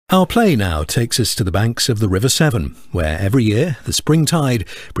Our play now takes us to the banks of the River Severn, where every year the spring tide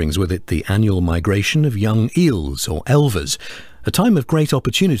brings with it the annual migration of young eels or elvers, a time of great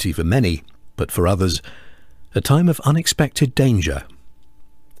opportunity for many, but for others, a time of unexpected danger.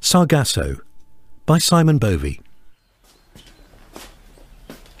 Sargasso, by Simon Bovey.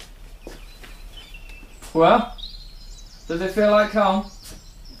 Well, does it feel like home?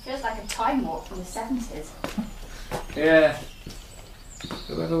 It feels like a time warp from the 70s. Yeah.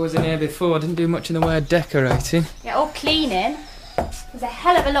 Whoever was in here before didn't do much in the way of decorating. Yeah, all cleaning. There's a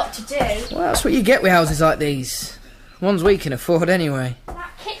hell of a lot to do. Well, that's what you get with houses like these. Ones we can afford anyway.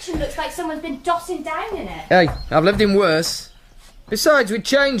 That kitchen looks like someone's been dossing down in it. Hey, I've lived in worse. Besides, we'd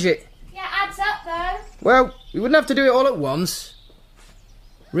change it. Yeah, adds up though. Well, we wouldn't have to do it all at once.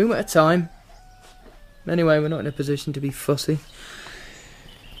 Room at a time. Anyway, we're not in a position to be fussy.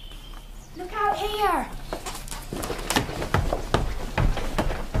 Look out here.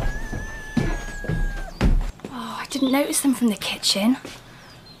 Oh, I didn't notice them from the kitchen.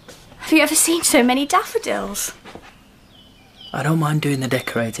 Have you ever seen so many daffodils? I don't mind doing the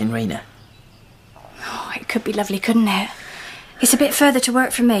decorating, Rena. Oh, it could be lovely, couldn't it? It's a bit further to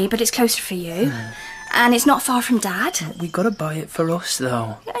work for me, but it's closer for you. And it's not far from Dad. We gotta buy it for us,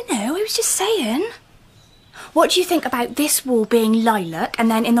 though. I know, I was just saying. What do you think about this wall being lilac,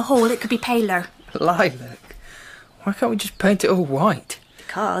 and then in the hall it could be paler? Lilac? Why can't we just paint it all white?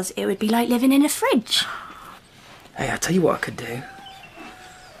 Because it would be like living in a fridge. Hey, I'll tell you what I could do.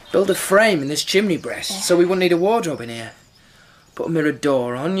 Build a frame in this chimney breast, so we wouldn't need a wardrobe in here. Put a mirrored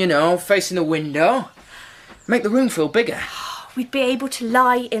door on, you know, facing the window. Make the room feel bigger. We'd be able to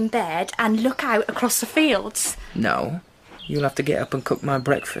lie in bed and look out across the fields. No. You'll have to get up and cook my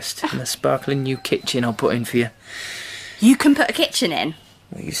breakfast in the sparkling new kitchen I'll put in for you. You can put a kitchen in.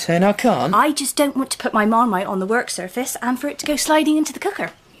 Are you saying I can't? I just don't want to put my Marmite on the work surface and for it to go sliding into the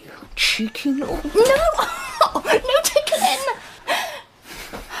cooker. You cheeky little... No! No tickling!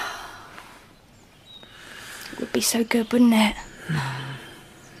 It would be so good, wouldn't it?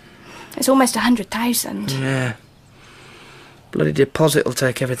 It's almost 100,000. Yeah. Bloody deposit will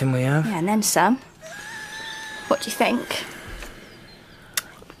take everything we have. Yeah, and then some. What do you think?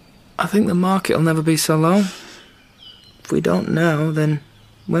 I think the market will never be so low. If we don't now, then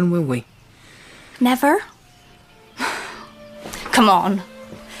when will we? Never? Come on.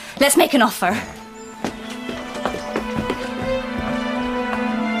 Let's make an offer.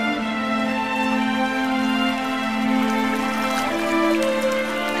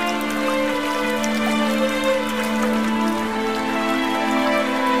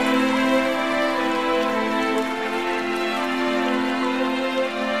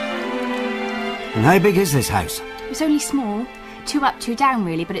 And how big is this house? It's only small. 2 up, 2 down,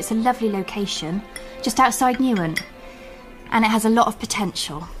 really, but it's a lovely location. Just outside Newham. And it has a lot of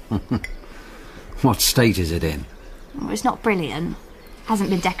potential. What state is it in? Well, it's not brilliant. Hasn't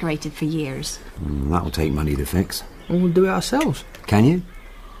been decorated for years. That'll take money to fix. We'll do it ourselves. Can you?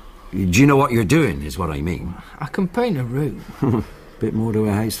 Do you know what you're doing, is what I mean? I can paint a room. Bit more to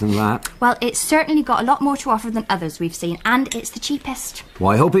a house than that. Well, it's certainly got a lot more to offer than others we've seen, and it's the cheapest.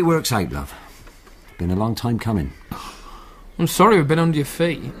 Well, I hope it works out, love. Been a long time coming. I'm sorry we've been under your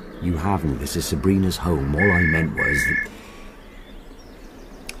feet. You haven't. This is Sabrina's home. All I meant was that...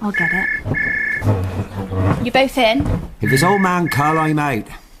 I'll get it. You both in? If this old man Carl, I'm out.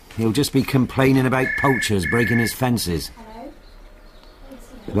 He'll just be complaining about poachers breaking his fences. Hello?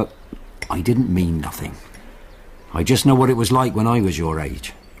 Look, I didn't mean nothing. I just know what it was like when I was your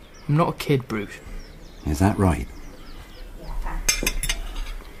age. I'm not a kid, Bruce. Is that right? Yeah, thanks.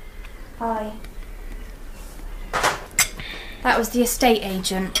 Hi. That was the estate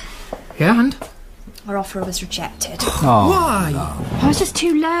agent. Yeah, and? Our offer was rejected. Oh, why? No. Oh, it's just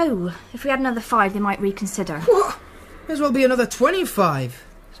too low. If we had another 5, they might reconsider. What? May as well be another 25.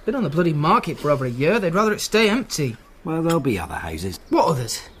 It's been on the bloody market for over a year. They'd rather it stay empty. Well, there'll be other houses. What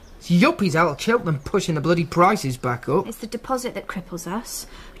others? It's yuppies out of Cheltenham pushing the bloody prices back up. It's the deposit that cripples us.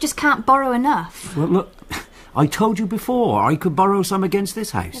 We just can't borrow enough. Well, look, I told you before I could borrow some against this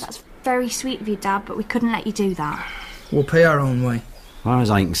house. Yeah, that's very sweet of you, Dad, but we couldn't let you do that. We'll pay our own way. As far as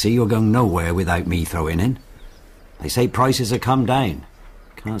I can see, you're going nowhere without me throwing in. They say prices have come down.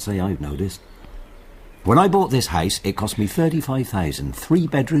 Can't say I've noticed. When I bought this house, it cost me 35,000, 3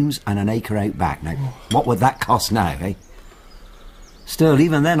 bedrooms and an acre out back. Now, what would that cost now, eh? Still,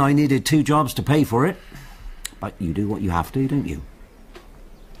 even then I needed 2 jobs to pay for it. But you do what you have to, don't you?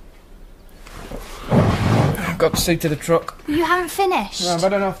 I've got to see to the truck. You haven't finished. No, I've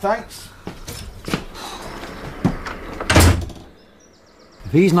had enough, thanks.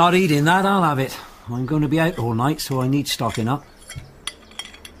 If he's not eating that, I'll have it. I'm going to be out all night, so I need stocking up.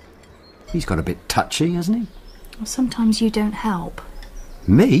 He's got a bit touchy, hasn't he? Well, sometimes you don't help.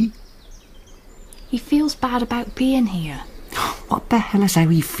 Me? He feels bad about being here. What the hell has how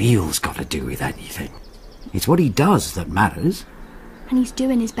he feels got to do with anything? It's what he does that matters. And he's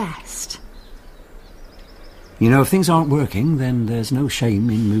doing his best. You know, if things aren't working, then there's no shame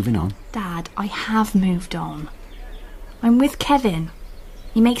in moving on. Dad, I have moved on. I'm with Kevin.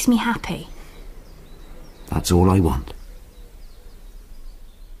 He makes me happy. That's all I want.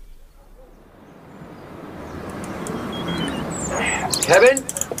 Kevin?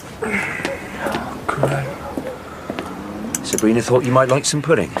 Great. Sabrina thought you might like some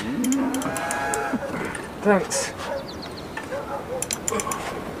pudding. Thanks.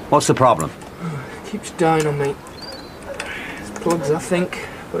 What's the problem? Keeps dying on me. It's plugs, I think.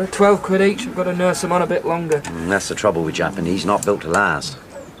 But at 12 quid each, I've got to nurse them on a bit longer. That's the trouble with Japanese, not built to last.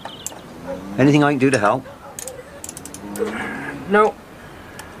 Anything I can do to help? No.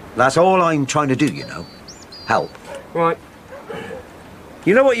 That's all I'm trying to do, you know. Help. Right.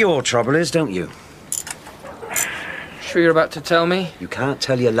 You know what your trouble is, don't you? Sure you're about to tell me? You can't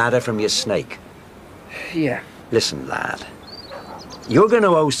tell your ladder from your snake. Yeah. Listen, lad. You're going to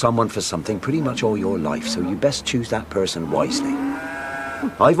owe someone for something pretty much all your life, so you best choose that person wisely.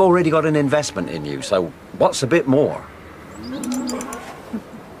 I've already got an investment in you, so what's a bit more?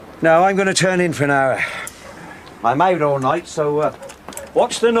 Now, I'm going to turn in for an hour. I'm out all night, so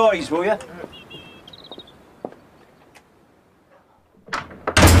watch the noise, will you?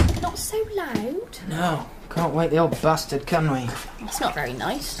 Not so loud. No. Can't wake the old bastard, can we? It's not very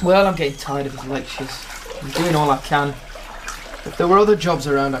nice. Well, I'm getting tired of his lectures. I'm doing all I can. If there were other jobs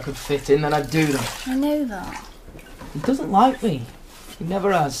around I could fit in, then I'd do them. I know that. He doesn't like me. He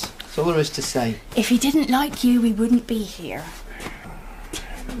never has. That's all there is to say. If he didn't like you, we wouldn't be here.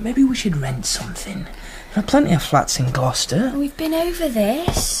 Maybe we should rent something. There are plenty of flats in Gloucester. We've been over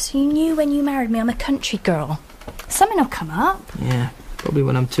this. You knew when you married me I'm a country girl. Something will come up. Yeah, probably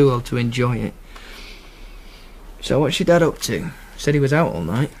when I'm too old to enjoy it. So what's your dad up to? Said he was out all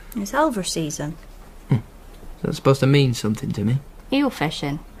night. It's Elver season. That's supposed to mean something to me. Eel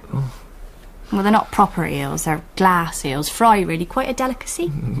fishing. Oh. Well, they're not proper eels, they're glass eels. Fry, really, quite a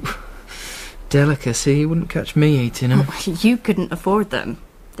delicacy. Delicacy? You wouldn't catch me eating them. You couldn't afford them.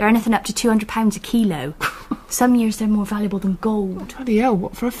 They're anything up to £200 a kilo. Some years they're more valuable than gold. Bloody hell,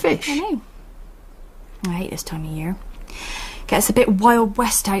 what for a fish? I know. I hate this time of year. Gets a bit Wild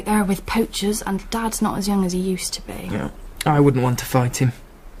West out there with poachers, and Dad's not as young as he used to be. Yeah, I wouldn't want to fight him.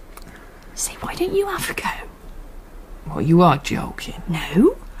 Say, why don't you have a go? Well, you are joking.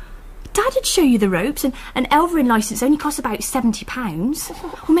 No. Dad'd show you the ropes, and an Elvering licence only costs about £70.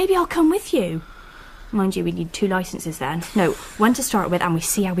 Well, maybe I'll come with you. Mind you, we need 2 licences then. No, 1 to start with, and we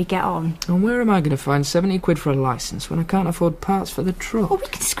see how we get on. And where am I going to find 70 quid for a licence when I can't afford parts for the truck? Well, we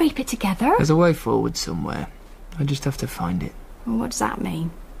can scrape it together. There's a way forward somewhere. I just have to find it. Well, what does that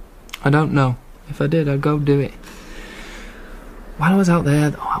mean? I don't know. If I did, I'd go do it. While I was out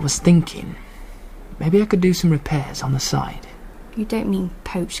there, though, I was thinking maybe I could do some repairs on the side. You don't mean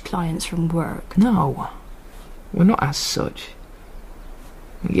poach clients from work? No. Well, not as such.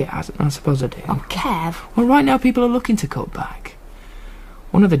 Yeah, I suppose I do. Oh, Kev. Well, right now people are looking to cut back.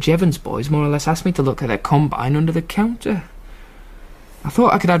 One of the Jevons boys more or less asked me to look at their combine under the counter. I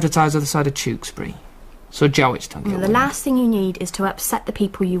thought I could advertise other side of Tewkesbury, so Jowett don't get Well, the last thing you need is to upset the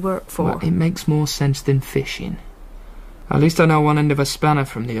people you work for. Well, it makes more sense than fishing. At least I know one end of a spanner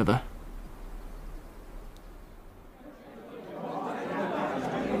from the other.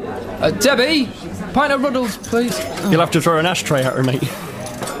 Debbie! Pint of Ruddles, please. You'll have to throw an ashtray at her, mate.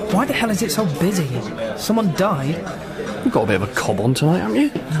 Why the hell is it so busy? Someone died? You've got a bit of a cob on tonight, haven't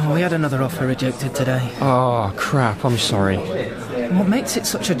you? No, we had another offer rejected today. Oh, crap, I'm sorry. What makes it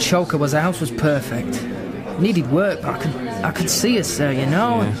such a choker was the house was perfect. It needed work, but I could see us there, you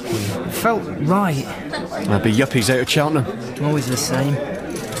know? Yeah. It felt right. There'll be yuppies out of Cheltenham. Always the same.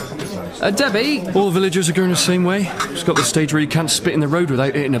 Debbie! All the villagers are going the same way. It's got the stage where you can't spit in the road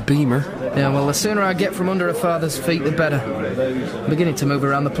without hitting a beamer. Yeah, well, the sooner I get from under a father's feet, the better. I'm beginning to move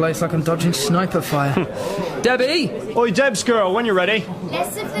around the place like I'm dodging sniper fire. Debbie! Oi, Deb's girl, when you're ready.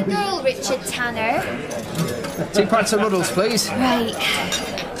 Less of the girl, Richard Tanner. 2 pints of Ruddles, please. Right.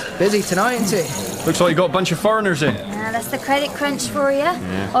 Busy tonight, isn't it? Looks like you got a bunch of foreigners in. That's the credit crunch for you.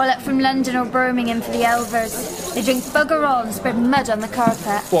 Yeah. All up from London or Birmingham for the Elvers. They drink bugger all and spread mud on the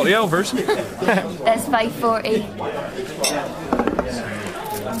carpet. What, the Elvers? That's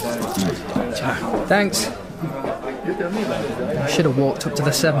 5.40. Thanks. I should have walked up to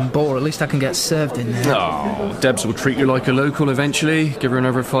the 7 Bore. At least I can get served in there. Oh, Debs will treat you like a local eventually. Give her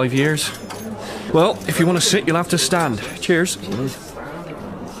another 5 years. Well, if you want to sit, you'll have to stand. Cheers. Cheers.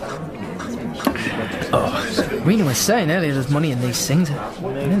 Rena was saying earlier there's money in these things. I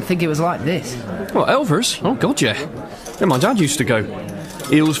didn't think it was like this. What, Elvers? Oh, God, yeah. Yeah, my dad used to go.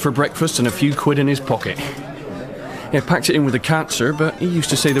 Eels for breakfast and a few quid in his pocket. Yeah, packed it in with a cancer, but he used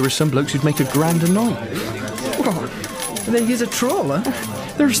to say there were some blokes who'd make a grand a night. And they use a trawler?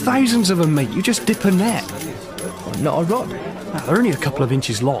 There's thousands of them, mate. You just dip a net. Not a rod. Well, they're only a couple of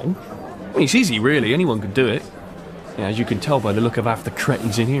inches long. I mean, it's easy, really. Anyone could do it. Yeah, as you can tell by the look of half the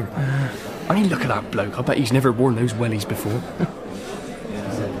cretins in here. I mean, look at that bloke. I bet he's never worn those wellies before.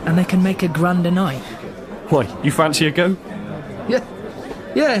 And they can make a grand a night? Why, you fancy a go?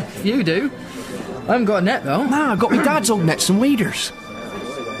 Yeah, you do. I haven't got a net, though. Nah, I got my dad's old nets and waders.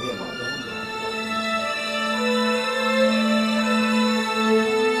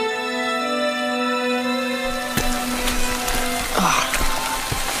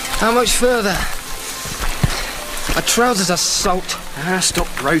 How much further? My trousers are soaked. Stop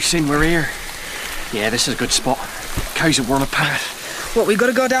grousing, we're here. Yeah, this is a good spot. Cows are worn a path. What, we got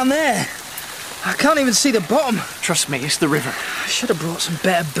to go down there? I can't even see the bottom. Trust me, it's the river. I should have brought some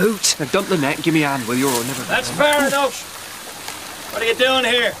better boots. Now dump the net and give me a hand, will you, or I'll never... That's fair enough. What are you doing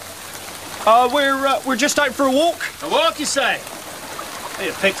here? We're just out for a walk. A walk, you say? Hey,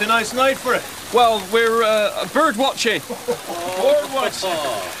 you picked a nice night for it. Well, we're bird watching. Bird watching?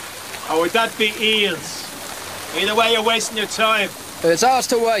 Or would that be eels? Either way, you're wasting your time. It's ours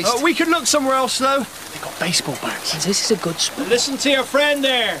to waste. We could look somewhere else, though. They've got baseball bats. This is a good spot. Listen to your friend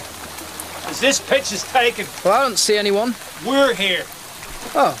there. As this pitch is taken. Well, I don't see anyone. We're here.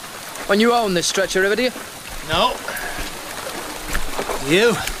 Oh, and you own this stretch of river, do you? No.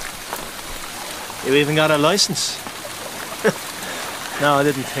 You? You even got a license? No, I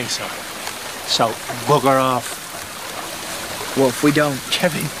didn't think so. So, bugger off. What if we don't?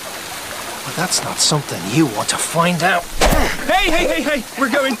 Kevin, well, that's not something you want to find out. Hey, we're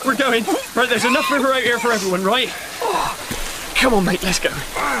going. Right, there's enough river out here for everyone, right? Come on, mate, let's go.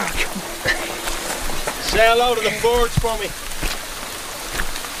 Say hello to the birds for me.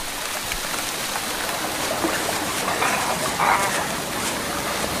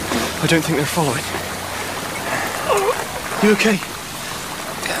 I don't think they're following. You okay?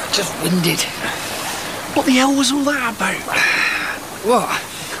 Just winded. What the hell was all that about?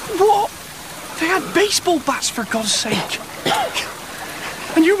 What? They had baseball bats, for God's sake.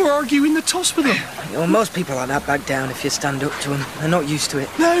 And you were arguing the toss with them. Well, most people like that back down if you stand up to them. They're not used to it.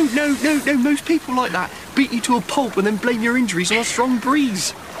 No. Most people like that beat you to a pulp and then blame your injuries on a strong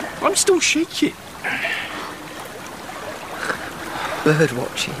breeze. I'm still shaking. Bird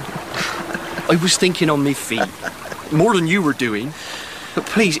watching. I was thinking on my feet. More than you were doing. But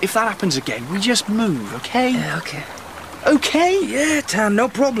please, if that happens again, we just move, okay? Yeah, okay. Okay? Yeah, Tan, no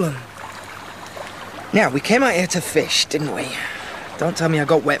problem. Now, we came out here to fish, didn't we? Don't tell me I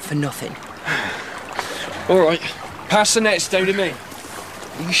got wet for nothing. All right. Pass the nets down to me.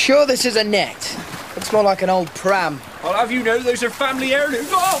 Are you sure this is a net? Looks more like an old pram. I'll have you know those are family heirlooms.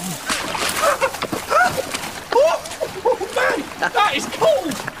 Oh, man! That is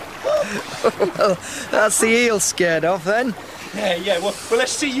cold! Well, that's the eel scared off, then. Yeah. Well,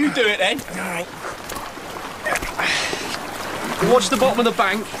 let's see you do it, then. All right. Watch the bottom of the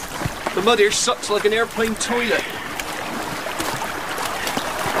bank. The mud here sucks like an airplane toilet.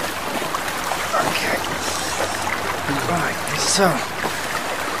 Okay. Right, so...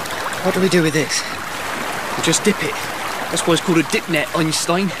 what do we do with this? You just dip it. That's why it's called a dip net,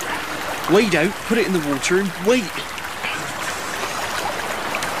 Einstein. Wade out, put it in the water and wait.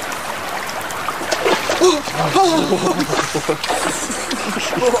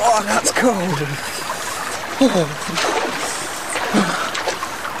 Oh, that's cold.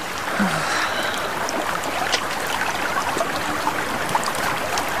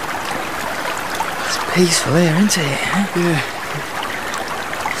 It's peaceful here, isn't it? Yeah.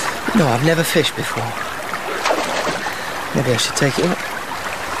 No, I've never fished before. Maybe I should take it up.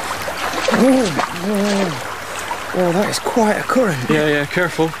 Oh, that is quite a current. Yeah,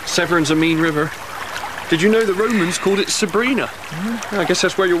 careful. Severn's a mean river. Did you know the Romans called it Sabrina? I guess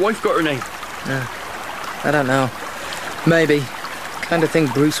that's where your wife got her name. I don't know. Maybe. Kind of thing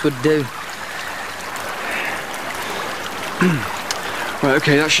Bruce would do. Right,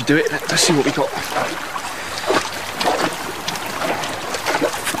 okay, that should do it. Let's see what we got.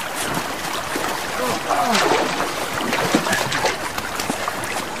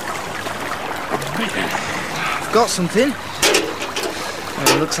 I've got something.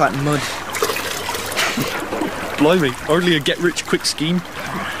 Oh, it looks like mud. Blimey, hardly a get-rich-quick scheme.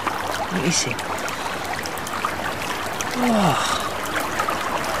 Let me see. Oh,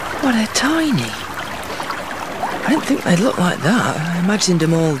 what a tiny. I didn't think they'd look like that. I imagined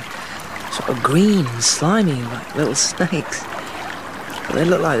them all sort of green and slimy, like little snakes. But they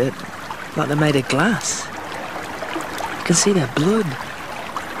look like they're made of glass. You can see their blood.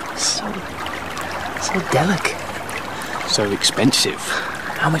 So delicate. So expensive.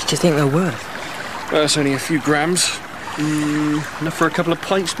 How much do you think they're worth? Well, it's only a few grams. Enough for a couple of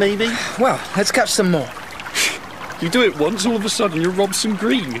pints, maybe? Well, let's catch some more. You do it once, all of a sudden you're Robson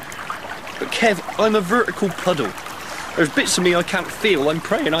Green. But Kev, I'm a vertical puddle. There's bits of me I can't feel. I'm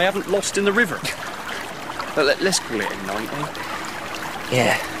praying I haven't lost in the river. But let's call it a night,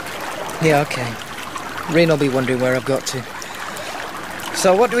 eh? Yeah, okay. Reen will be wondering where I've got to.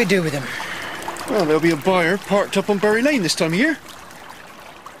 So what do we do with him? Well, there'll be a buyer parked up on Bury Lane this time of year.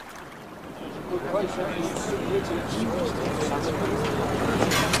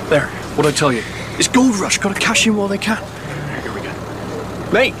 There, what'd I tell you? It's gold rush, gotta cash in while they can. Here we go.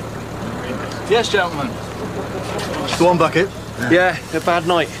 Mate! Yes, gentlemen. Go on, bucket. Yeah, a bad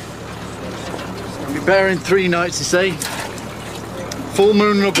night. I'll be bearing 3 nights, you say. Full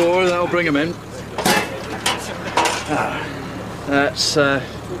moon and a bore, that'll bring them in. That's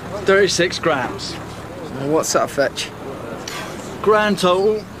 36 grams. What's that fetch? Grand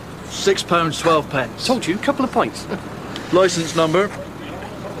total, £6.12. Told you, couple of pints. Licence number.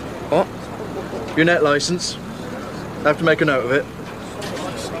 What? Your net licence. Have to make a note of it.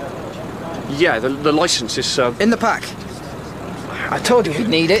 Yeah, the licence is... In the pack. I told you we'd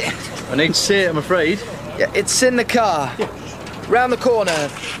need it. I need to see it, I'm afraid. Yeah, it's in the car. Yeah. Round the corner.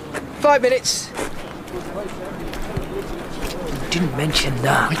 5 minutes. You didn't mention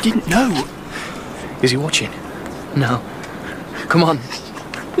that. I didn't know. Is he watching? No. Come on.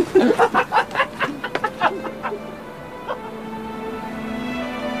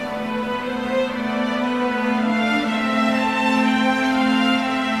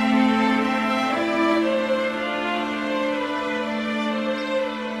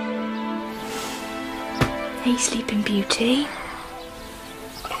 Hey, Sleeping Beauty.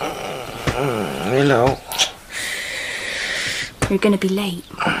 Hello. You're gonna be late.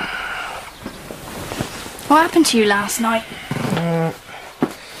 What happened to you last night?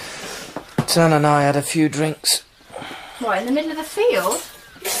 Tan and I had a few drinks. What, in the middle of the field?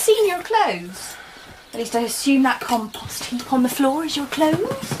 You've seen your clothes. At least I assume that compost heap on the floor is your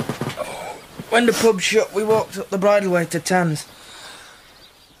clothes. When the pub shut, we walked up the bridleway to Tan's.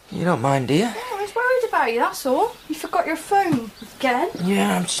 You don't mind, do you? Oh, I was worried about you, that's all. You forgot your phone again.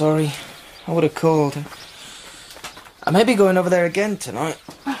 Yeah, I'm sorry. I would have called. I may be going over there again tonight.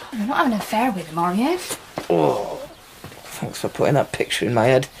 Oh, you're not having an affair with him, are you? Oh, thanks for putting that picture in my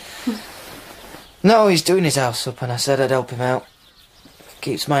head. No, he's doing his house up and I said I'd help him out.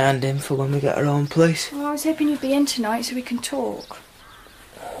 Keeps my hand in for when we get our own place. Well, I was hoping you'd be in tonight so we can talk.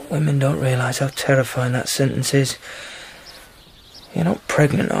 Women don't realise how terrifying that sentence is. You're not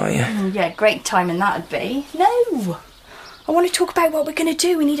pregnant, are you? Oh, yeah, great timing that'd be. No! I want to talk about what we're going to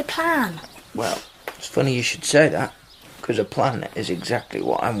do. We need a plan. Well, it's funny you should say that, because a plan is exactly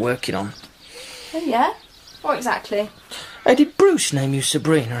what I'm working on. Oh, yeah? What exactly? Hey, did Bruce name you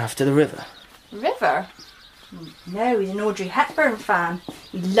Sabrina after the river? River? No, he's an Audrey Hepburn fan.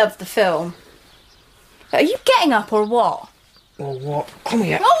 He loved the film. Are you getting up or what? Or what? Come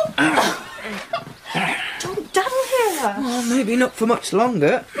here. Oh! Don't Dad will hear us. Oh, maybe not for much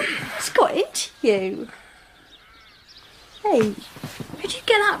longer. It's got into you. Hey, where'd you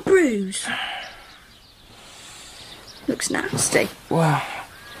get that bruise? Looks nasty. Well,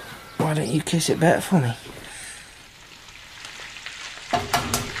 why don't you kiss it better for me?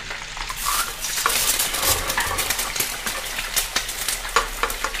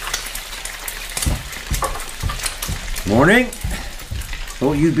 Morning.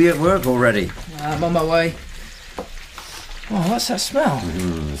 Thought you'd be at work already. I'm on my way. Oh, what's that smell?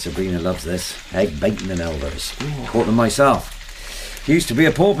 Sabrina loves this. Egg, bacon and elvers. Caught them myself. Used to be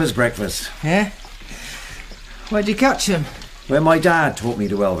a pauper's breakfast. Yeah? Where'd you catch him? Where my dad taught me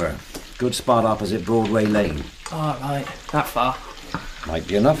to elver. Good spot opposite Broadway Lane. All right, that far. Might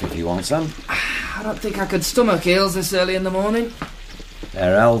be enough if you want some. I don't think I could stomach eels this early in the morning.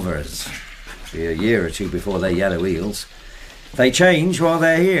 They're elvers. Be a year or two before they're yellow eels. They change while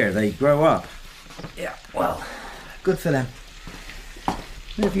they're here. They grow up. Yeah, well, good for them.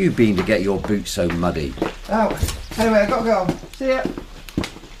 Where have you been to get your boots so muddy? Oh, anyway, I gotta go. See ya.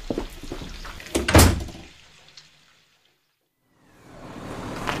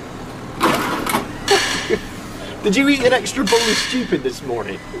 Did you eat an extra bowl of stupid this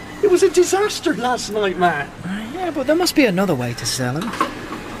morning? It was a disaster last night, man. Yeah, but there must be another way to sell them.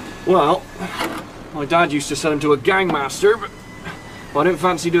 Well, my dad used to sell them to a gangmaster, but I don't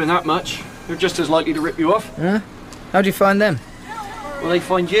fancy doing that much. They're just as likely to rip you off. Huh? How'd you find them? Well, they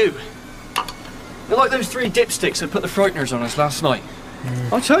find you. They're like those 3 dipsticks that put the frighteners on us last night.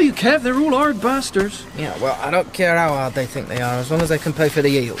 I'll tell you, Kev, they're all hard bastards. Yeah, well, I don't care how hard they think they are, as long as they can pay for the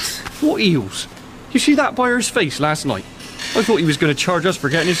eels. What eels? You see that buyer's face last night? I thought he was going to charge us for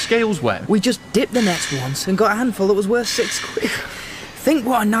getting his scales wet. We just dipped the nets once and got a handful that was worth £6. Think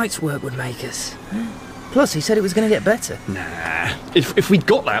what a night's work would make us. Plus, he said it was going to get better. Nah. If we'd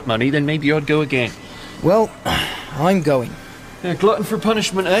got that money, then maybe I'd go again. Well, I'm going. Yeah, glutton for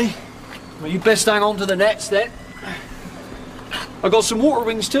punishment, eh? Well, you best hang on to the nets, then. I got some water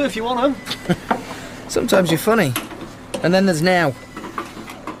wings, too, if you want them. Sometimes you're funny. And then there's now.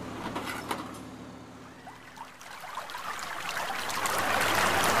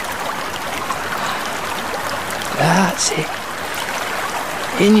 That's it.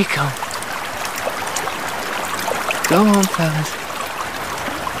 In you come. Go on, fellas.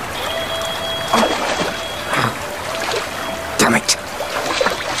 Oh. Damn it.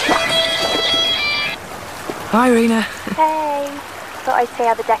 Hi, Rena. Hey. Thought I'd see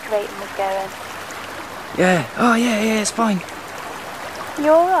how the decorating was going. Yeah. Oh, yeah, it's fine.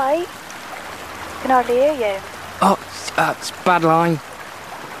 You alright? Can hardly hear you. Oh, it's a bad line.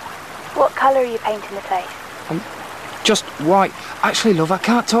 What colour are you painting the place? Just white. Actually, love, I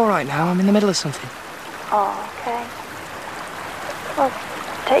can't talk right now. I'm in the middle of something. Oh, okay. Well,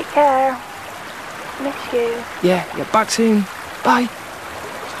 take care. Miss you. Yeah, back soon. Bye.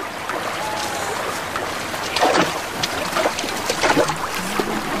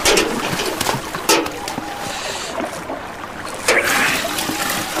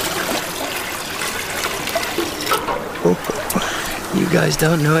 You guys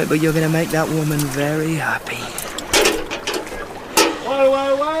don't know it, but you're going to make that woman very happy.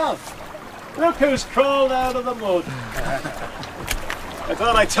 Well. Look who's crawled out of the mud. I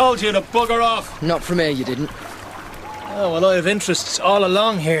thought I told you to bugger off. Not from here, you didn't. Oh, well, I have interests all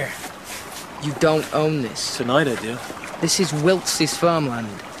along here. You don't own this. Tonight I do. This is Wilkes' farmland.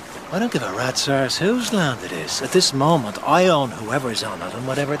 I don't give a rat's arse whose land it is. At this moment, I own whoever's on it and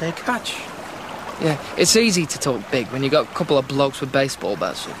whatever they catch. Yeah, it's easy to talk big when you got a couple of blokes with baseball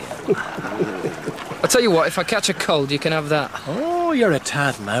bats with you. I'll tell you what, if I catch a cold, you can have that. Oh, you're a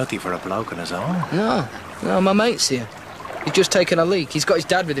tad mouthy for a bloke on his own. No, my mate's here. He's just taken a leak. He's got his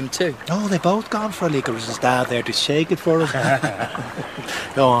dad with him too. Oh, they both gone for a leak, or is his dad there to shake it for us?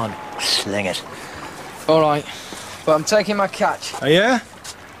 Go on, sling it. All right, but I'm taking my catch. Oh, yeah?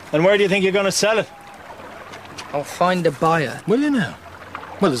 And where do you think you're going to sell it? I'll find a buyer. Will you now?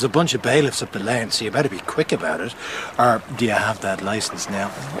 Well, there's a bunch of bailiffs up the lane, so you better be quick about it. Or do you have that licence now?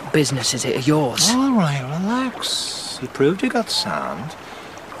 What business is it of yours? All right, relax. You proved you got sand.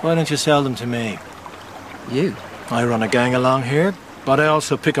 Why don't you sell them to me? You? I run a gang along here, but I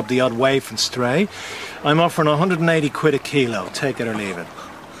also pick up the odd waif and stray. I'm offering 180 quid a kilo. Take it or leave it.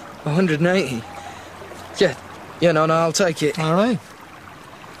 180? Yeah, no, I'll take it. All right.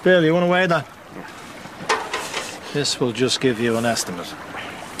 Bill, you want to weigh that? This will just give you an estimate.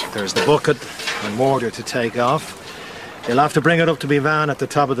 There's the bucket and mortar to take off. You'll have to bring it up to my van at the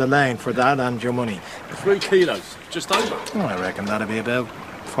top of the lane for that and your money. 3 kilos, just over. Oh, I reckon that'll be about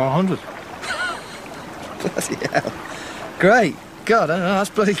 400. Bloody hell. Great. God, I know, that's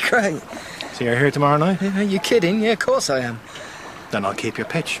bloody great. So you're here tomorrow night? Are you kidding? Yeah, of course I am. Then I'll keep your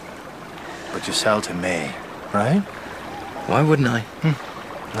pitch. But you sell to me, right? Why wouldn't I?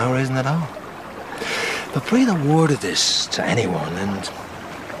 No reason at all. But breathe a word of this to anyone and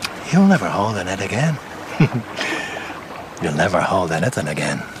you'll never hold in it again. You'll never hold anything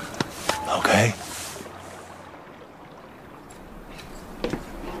again. Okay?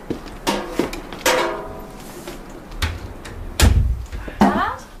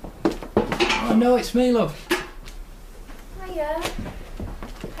 Dad? Oh, no, it's me, love. Hiya.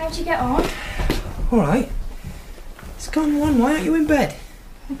 How'd you get on? All right. It's gone on. Why aren't you in bed?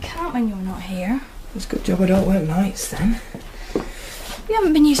 I can't when you're not here. It's a good job I don't work nights, then. We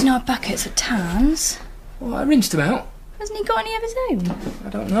haven't been using our buckets at Tan's. Well, I rinsed them out. Hasn't he got any of his own? I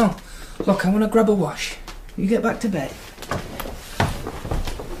don't know. Look, I want to grab a wash. You get back to bed.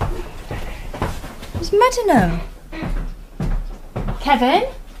 It's Medino. Kevin?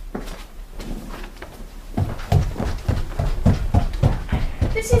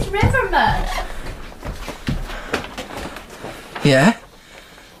 This is river mud. Yeah?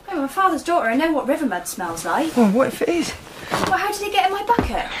 I'm my father's daughter. I know what river mud smells like. Well, what if it is? Well, how did it get in my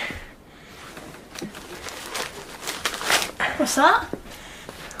bucket? What's that?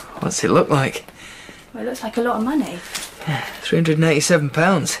 What's it look like? Well, it looks like a lot of money.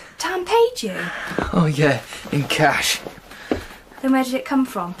 £387. Tan paid you? Oh, yeah, in cash. Then where did it come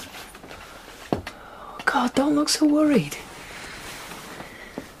from? God, don't look so worried.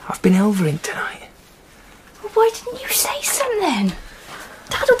 I've been Elvering tonight. Well, why didn't you say something?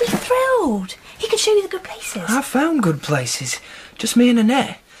 Dad'll be thrilled. He can show you the good places. I found good places. Just me and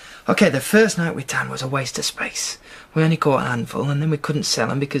Annette. OK, the first night we tanned was a waste of space. We only caught a handful and then we couldn't sell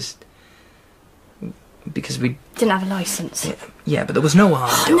them because we... Didn't have a licence. Yeah, but there was no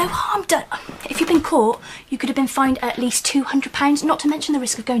harm done. No harm done. If you'd been caught, you could have been fined at least £200, not to mention the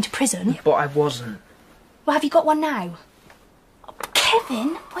risk of going to prison. Yeah, but I wasn't. Well, have you got one now? Oh,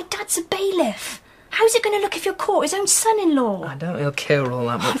 Kevin, my dad's a bailiff. How's it going to look if you're caught? His own son-in-law. I doubt he'll care all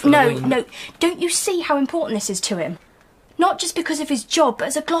that much for No, the no. Don't you see how important this is to him? Not just because of his job, but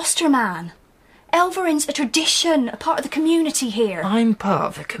as a Gloucester man. Elvering's a tradition, a part of the community here. I'm part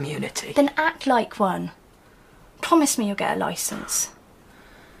of the community. Then act like one. Promise me you'll get a licence.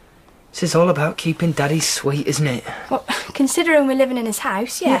 This is all about keeping Daddy sweet, isn't it? Well, considering we're living in his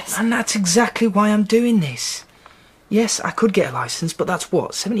house, yes. Yeah, and that's exactly why I'm doing this. Yes, I could get a licence, but that's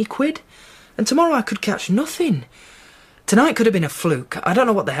what, 70 quid? And tomorrow I could catch nothing. Tonight could have been a fluke. I don't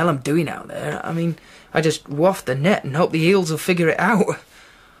know what the hell I'm doing out there. I mean, I just waft the net and hope the eels will figure it out.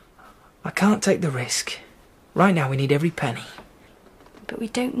 I can't take the risk. Right now we need every penny. But we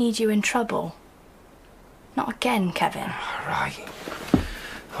don't need you in trouble. Not again, Kevin.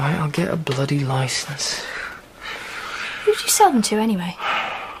 Right, I'll get a bloody licence. Who did you sell them to, anyway?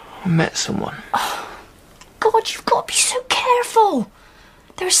 I met someone. Oh, God, you've got to be so careful.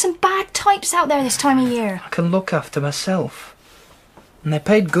 There are some bad types out there this time of year. I can look after myself. And they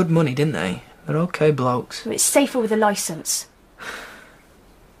paid good money, didn't they? They're okay blokes. It's safer with a licence.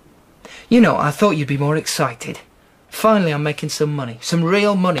 You know, I thought you'd be more excited. Finally, I'm making some money. Some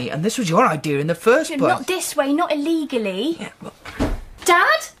real money. And this was your idea in the first place. Not this way, not illegally. Yeah, but...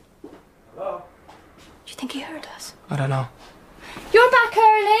 Dad? Hello? Do you think he heard us? I don't know. You're back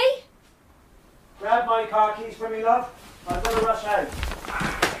early? Grab my car keys for me, love. I've got to rush out.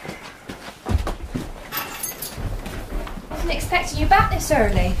 Wasn't expecting you back this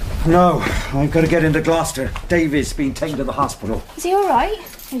early. No, I've got to get into Gloucester. David's been taken to the hospital. Is he all right?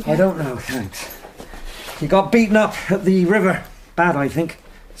 I don't know, thanks. He got beaten up at the river. Bad, I think.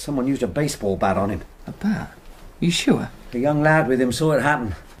 Someone used a baseball bat on him. A bat? You sure? The young lad with him saw it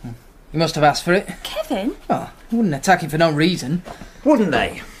happen. You must have asked for it. Kevin? Oh, you wouldn't attack him for no reason. Wouldn't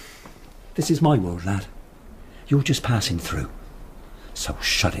they? This is my world, lad. You're just passing through. So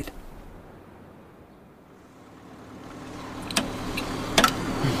shut it.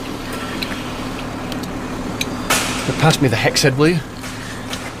 Pass me the hex head, will you?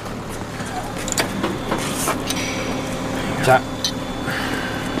 That.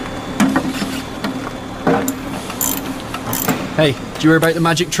 Hey, did you hear about the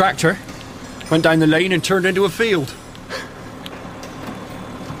magic tractor? Went down the lane and turned into a field.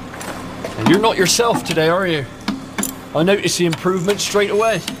 And you're not yourself today, are you? I noticed the improvement straight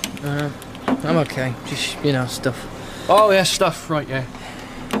away. I'm okay. Just, you know, stuff. Oh, yeah, stuff, right, yeah.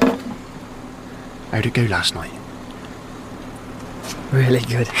 How'd it go last night? Really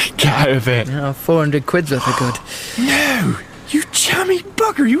good. Get out of it. You know, 400 quid's worth of good. No! You jammy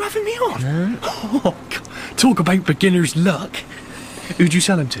bugger, you having me on? No. Oh, God. Talk about beginner's luck. Who'd you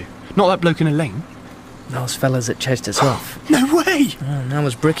sell him to? Not that bloke in a lane? Those fellas that chased us off. No way! Oh, I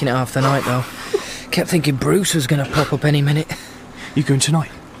was bricking it half the night, though. Kept thinking Bruce was going to pop up any minute. You going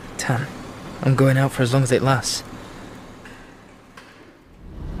tonight? Tan. I'm going out for as long as it lasts.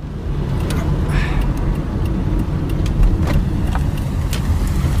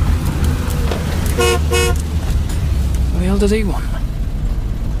 What the hell does he want?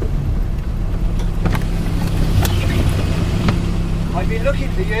 I've been looking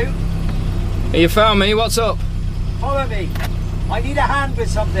for you. You found me, what's up? Follow me. I need a hand with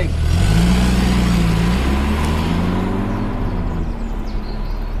something.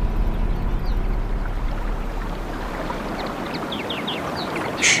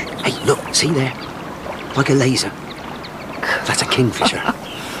 Shh. Hey, look, see there? Like a laser. That's a kingfisher.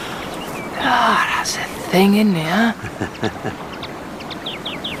 That's a thing, isn't it, huh?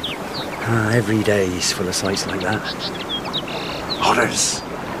 Every day is full of sights like that. Otters,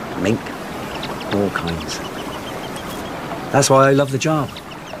 mink, all kinds. That's why I love the job.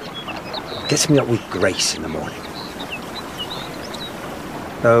 Gets me up with grace in the morning.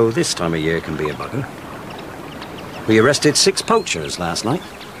 Though this time of year can be a bugger. We arrested 6 poachers last night.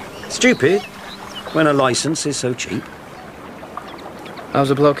 Stupid, when a licence is so cheap. How's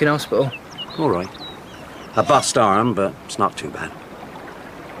the bloke in hospital? All right. A bust arm, but it's not too bad.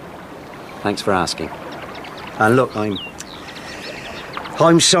 Thanks for asking. And look, I'm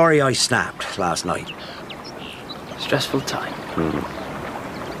sorry I snapped last night. Stressful time.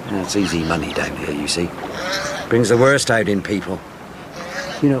 That's easy money down here, you see. Brings the worst out in people.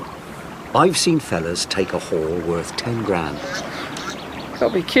 You know, I've seen fellas take a haul worth 10 grand.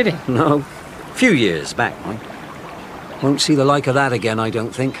 Can't be kidding. No, a few years back, mind. Won't see the like of that again, I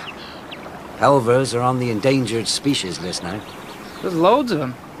don't think. Elvers are on the endangered species list now. There's loads of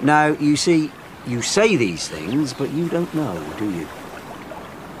them. Now, you see, you say these things, but you don't know, do you?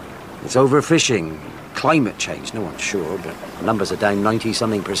 It's overfishing, climate change, no one's sure, but numbers are down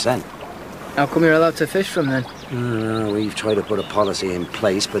 90-something%. How come you're allowed to fish from then? We've tried to put a policy in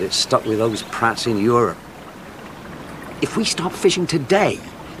place, but it's stuck with those prats in Europe. If we stopped fishing today,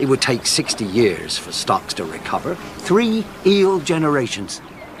 it would take 60 years for stocks to recover. 3 eel generations.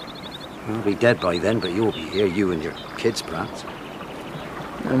 I'll be dead by then, but you'll be here, you and your kids, perhaps.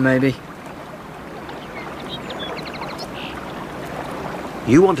 Well, maybe.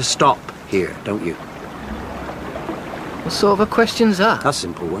 You want to stop here, don't you? What sort of a question's that? A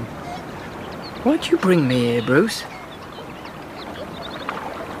simple one. Why'd you bring me here, Bruce?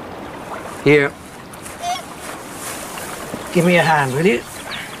 Here. Give me a hand, will you?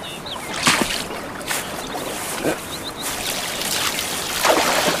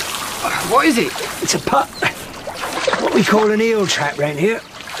 What is it? It's a putt. What we call an eel trap round here.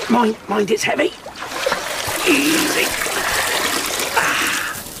 Mind it's heavy. Easy.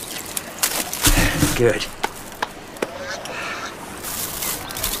 Good.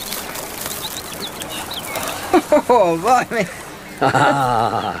 Oh, blimey.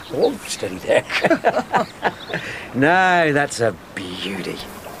 Oh, steady there. Now that's a beauty.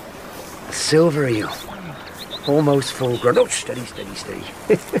 A silver eel. Almost full grown. Oh, steady.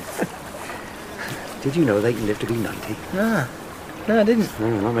 Did you know they can live to be 90? No, I didn't.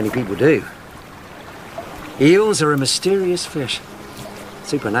 Oh, not many people do. Eels are a mysterious fish.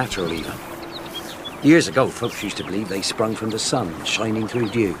 Supernatural, even. Years ago, folks used to believe they sprung from the sun, shining through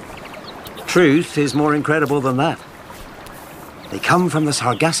dew. Truth is more incredible than that. They come from the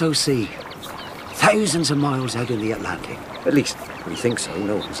Sargasso Sea, thousands of miles out in the Atlantic. At least, we think so.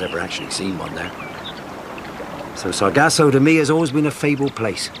 No one's ever actually seen one there. So Sargasso, to me, has always been a fabled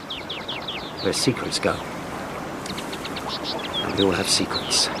place, where secrets go. And we all have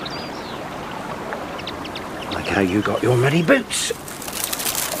secrets. Like how you got your muddy boots.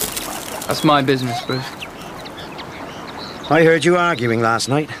 That's my business, Bruce. I heard you arguing last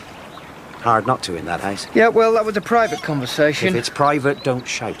night. Hard not to in that house. Yeah, well, that was a private conversation. If it's private, don't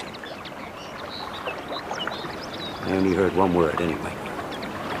shout it. I only heard one word, anyway.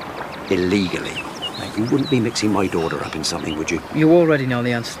 Illegally. Now, you wouldn't be mixing my daughter up in something, would you? You already know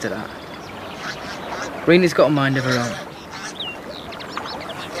the answer to that. Rena's got a mind of her own.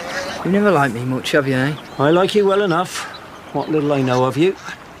 You never liked me much, have you, eh? I like you well enough. What little I know of you,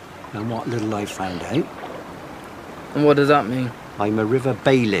 and what little I've found out. And what does that mean? I'm a river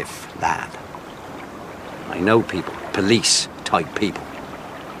bailiff, lad. I know people, police-type people.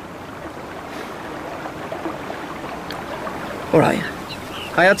 All right.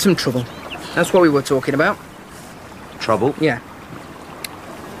 I had some trouble. That's what we were talking about. Trouble? Yeah.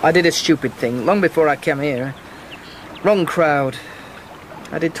 I did a stupid thing long before I came here. Wrong crowd.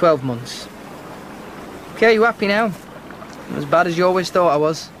 I did 12 months. Okay, you happy now? I'm as bad as you always thought I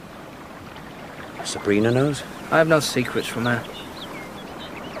was. Sabrina knows? I have no secrets from her.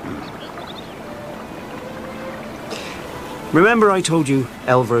 Remember I told you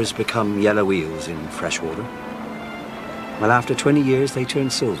elvers become yellow eels in freshwater? Well, after 20 years, they turn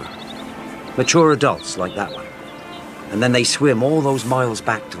silver. Mature adults like that one. And then they swim all those miles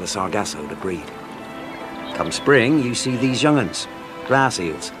back to the Sargasso to breed. Come spring, you see these young'uns, grass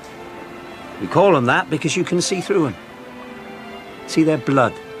eels. We call them that because you can see through them. See their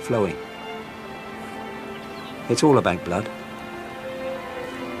blood flowing. It's all about blood.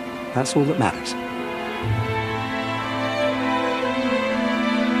 That's all that matters.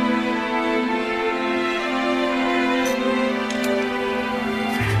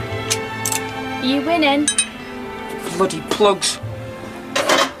 Are you winning? Bloody plugs.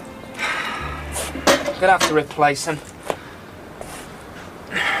 Gonna have to replace them.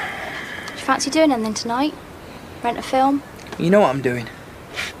 Do you fancy doing anything tonight? Rent a film? You know what I'm doing.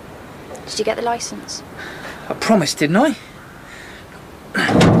 Did you get the licence? I promised, didn't I?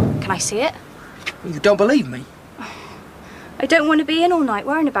 Can I see it? You don't believe me? I don't want to be in all night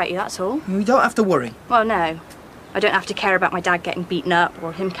worrying about you, that's all. You don't have to worry. Well, no. I don't have to care about my dad getting beaten up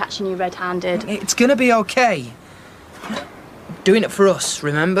or him catching you red-handed. It's gonna be okay. I'm doing it for us,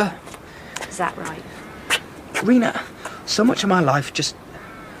 remember? Is that right? Rena, so much of my life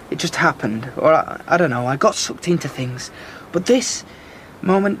it just happened. Or I don't know, I got sucked into things. But this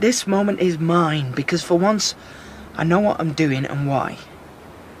moment is mine because for once I know what I'm doing and why.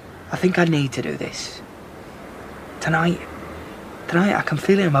 I think I need to do this. Tonight I can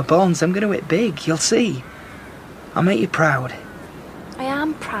feel it in my bones. I'm going to hit big, you'll see. I'll make you proud. I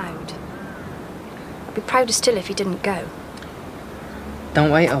am proud. I'd be prouder still if you didn't go.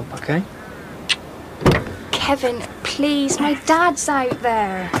 Don't wait up, okay? Kevin, please, my dad's out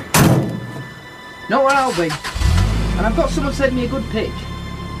there. Not where I'll be. And I've got someone send me a good pick.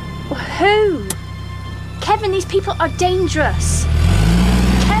 Well, who? Kevin, these people are dangerous.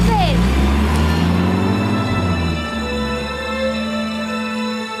 Kevin!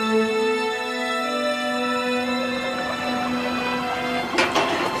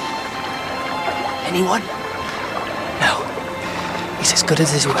 Anyone? No. He's as good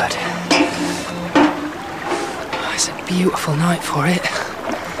as his word. Oh, it's a beautiful night for it.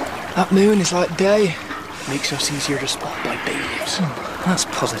 That moon is like day. Makes us easier to spot by bay leaves. That's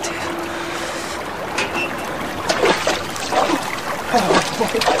positive.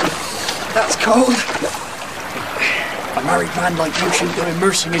 That's cold. A married man like you shouldn't go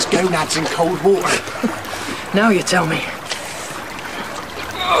immersing his gonads in cold water. Now you tell me.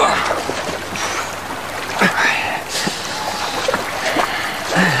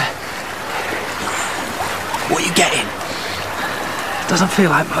 What are you getting? Doesn't feel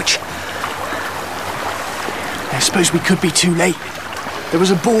like much. I suppose we could be too late. There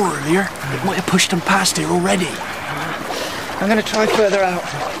was a bore earlier. It might have pushed them past here already. I'm going to try further out.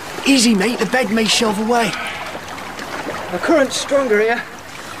 Easy, mate. The bed may shove away. The current's stronger here.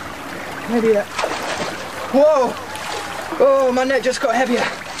 Maybe that. Whoa! Oh, my net just got heavier.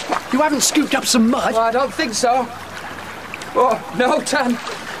 You haven't scooped up some mud? Well, I don't think so. Oh, no, Tan.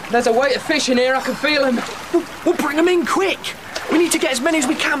 There's a weight of fish in here. I can feel him. We'll bring them in quick. We need to get as many as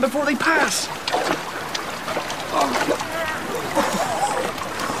we can before they pass.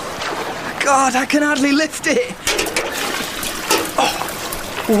 God, I can hardly lift it.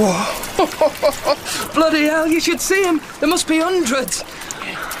 Whoa. Bloody hell, you should see him. There must be hundreds.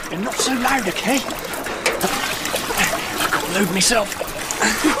 They're not so loud, okay? I can't load myself.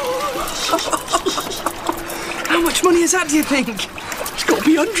 How much money is that, do you think? It's got to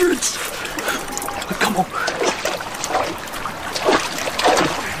be hundreds. Come on.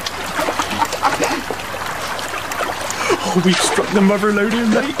 Oh, we've struck the mother load here,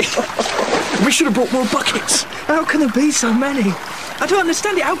 mate. We should have brought more buckets. How can there be so many? I don't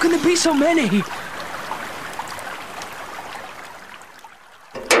understand it. How can there be so many?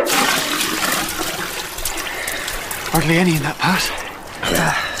 Hardly any in that pass.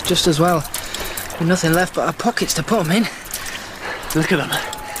 Yeah, just as well. With nothing left but our pockets to put them in. Look at them.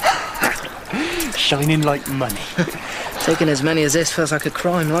 Shining like money. Taking as many as this feels like a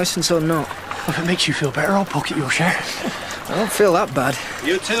crime, licence or not. Well, if it makes you feel better, I'll pocket your share. I don't feel that bad.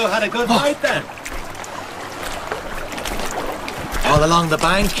 You two had a good night then? All along the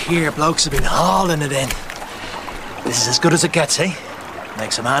bank here, blokes have been hauling it in. This is as good as it gets, eh?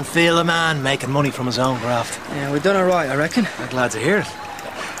 Makes a man feel a man, making money from his own graft. Yeah, we've done all right, I reckon. I'm glad to hear it.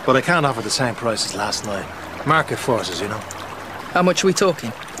 But I can't offer the same price as last night. Market forces, you know. How much are we talking?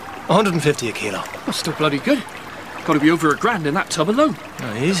 150 a kilo. That's still bloody good. Got to be over £1,000 in that tub alone.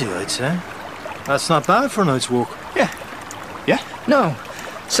 Oh, easy, I'd say. That's not bad for a night's walk. Yeah. Yeah? No.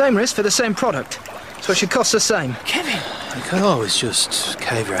 Same risk for the same product. So it should cost the same. Kevin! You could always just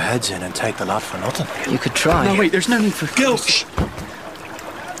cave your heads in and take the lot for nothing. You could try. No, wait, there's no need for guilt.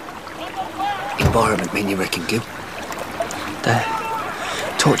 Environment mean you reckon, Gil? There.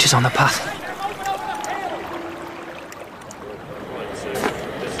 Torches on the path.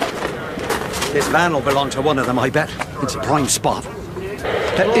 This van will belong to one of them, I bet. It's a prime spot.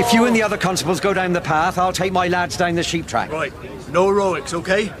 If you and the other constables go down the path, I'll take my lads down the sheep track. Right. No heroics,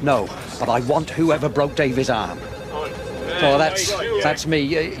 okay? No, but I want whoever broke Davy's arm. Oh, that's me.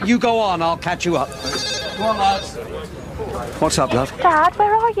 You go on, I'll catch you up. Come on, lads. What's up, love? Dad,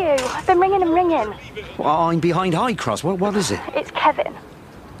 where are you? I've been ringing and ringing. Well, I'm behind High Cross. What is it? It's Kevin.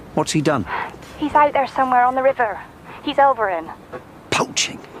 What's he done? He's out there somewhere on the river. He's Elverin.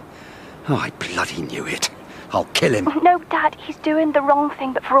 Poaching. Oh, I bloody knew it. I'll kill him. No, Dad, he's doing the wrong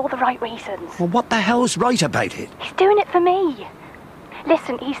thing, but for all the right reasons. Well, what the hell's right about it? He's doing it for me.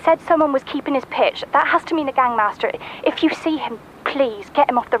 Listen, he said someone was keeping his pitch. That has to mean a gangmaster. If you see him, please, get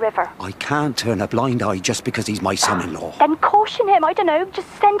him off the river. I can't turn a blind eye just because he's my son-in-law. Then caution him, I don't know, just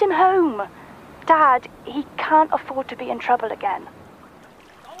send him home. Dad, he can't afford to be in trouble again.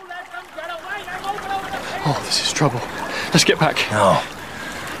 Oh, this is trouble. Let's get back. No.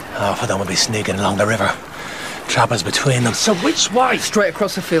 Half of them will be sneaking along the river. Trappers between them. So which way? Straight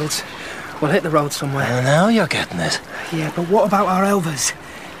across the fields. We'll hit the road somewhere. Well, now you're getting it. Yeah, but what about our Elvers?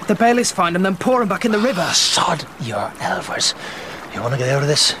 If the bailiffs find them, then pour them back in the river. Sod your Elvers. You want to get out of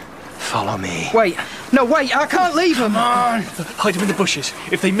this? Follow me. Wait. No, wait, I can't leave him. Come on. Hide him in the bushes.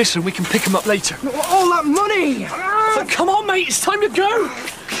 If they miss him, we can pick him up later. All that money! Come on, mate, it's time to go.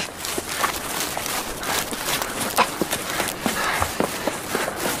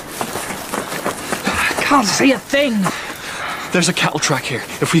 I can't see a thing. There's a cattle track here.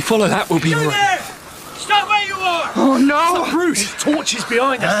 If we follow that, we'll be all right. Stop where you are! Oh, no! Bruce, torches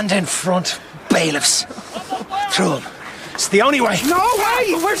behind us. And in front, bailiffs. Through them. It's the only way. No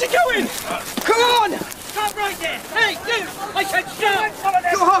way! Where's he going? Come on! Stop right there! Hey, you! I said stop!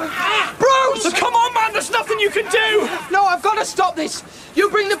 Go on. Bruce! Come on, man, there's nothing you can do. No, I've got to stop this. You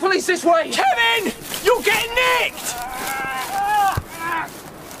bring the police this way. Kevin, you're getting nicked.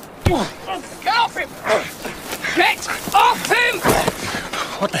 Get off him! Get off him!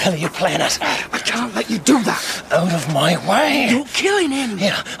 What the hell are you playing at? I can't let you do that. Out of my way. You're killing him.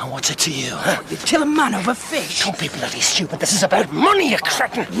 Yeah, and what's it to you, huh? You kill a man over fish. Don't be bloody stupid. This is about money, you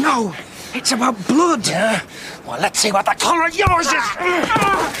cretin. No, it's about blood. Yeah? Well, let's see what the colour of yours is.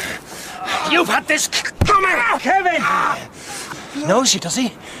 You've had this coming. Kevin! He knows you, does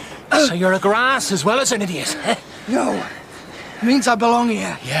he? So you're a grass as well as an idiot, huh? No, it means I belong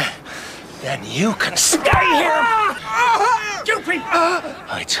here. Yeah. Then you can stay here. Stupid!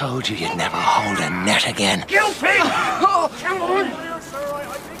 I told you you'd never hold a net again. Guilty! Oh, come on!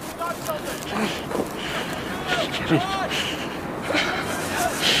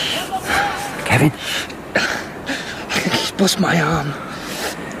 Kevin, He's bust my arm.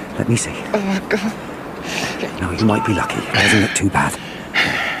 let me see. Oh, my God. No, you might be lucky. It doesn't look too bad.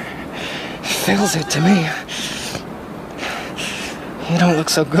 Feels it to me. You don't look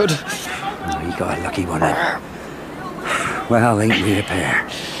so good. Oh, you got a lucky one then. Well, ain't we a pair?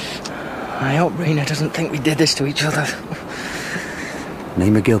 I hope Rena doesn't think we did this to each other.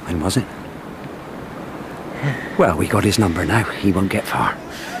 Name of Gilpin, was it? Well, we got his number now. He won't get far.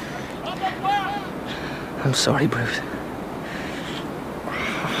 I'm sorry, Bruce.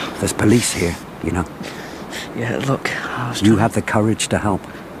 There's police here, you know. Yeah, look, You have the courage to help.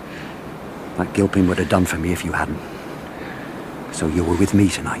 That Gilpin would have done for me if you hadn't. So you were with me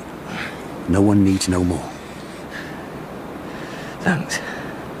tonight. No one needs no more. Thanks.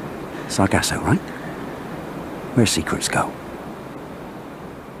 Sargasso, right? Where secrets go.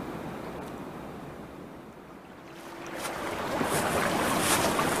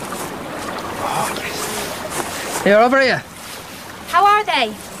 You're over here. How are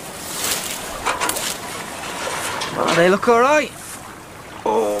they? Oh, they look all right.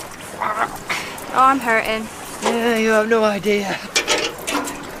 Oh, I'm hurting. Yeah, you have no idea.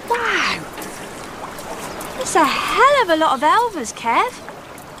 Wow. That's a hell of a lot of elvers, Kev.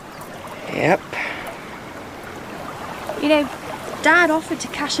 Yep. You know, Dad offered to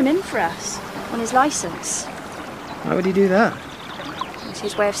cash him in for us on his licence. Why would he do that? It's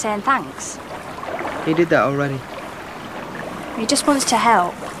his way of saying thanks. He did that already. He just wants to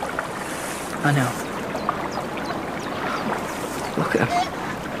help. I know. Look at them.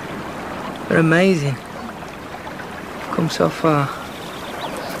 They're amazing. Come so far.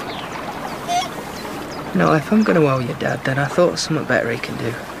 No, if I'm going to owe you, Dad, then I thought something better he can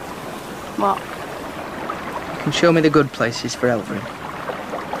do. What? He can show me the good places for Elverin.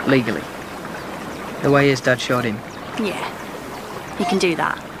 Legally. The way his dad showed him. Yeah, he can do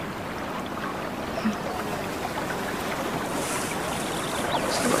that.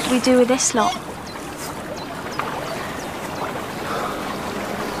 So what do we do with this lot?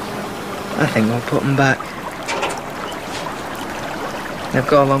 I think we'll put them back. They've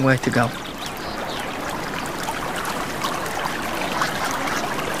got a long way to go.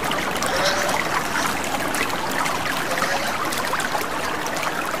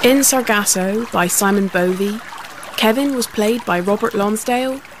 In Sargasso by Simon Bovey, Kevin was played by Robert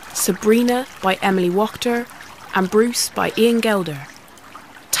Lonsdale, Sabrina by Emily Wachter, and Bruce by Ian Gelder.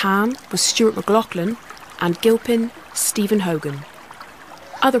 Tam was Stuart McLaughlin, and Gilpin, Stephen Hogan.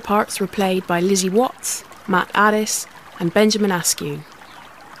 Other parts were played by Lizzie Watts, Matt Addis, and Benjamin Askew.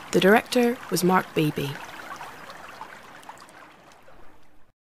 The director was Mark Beebe.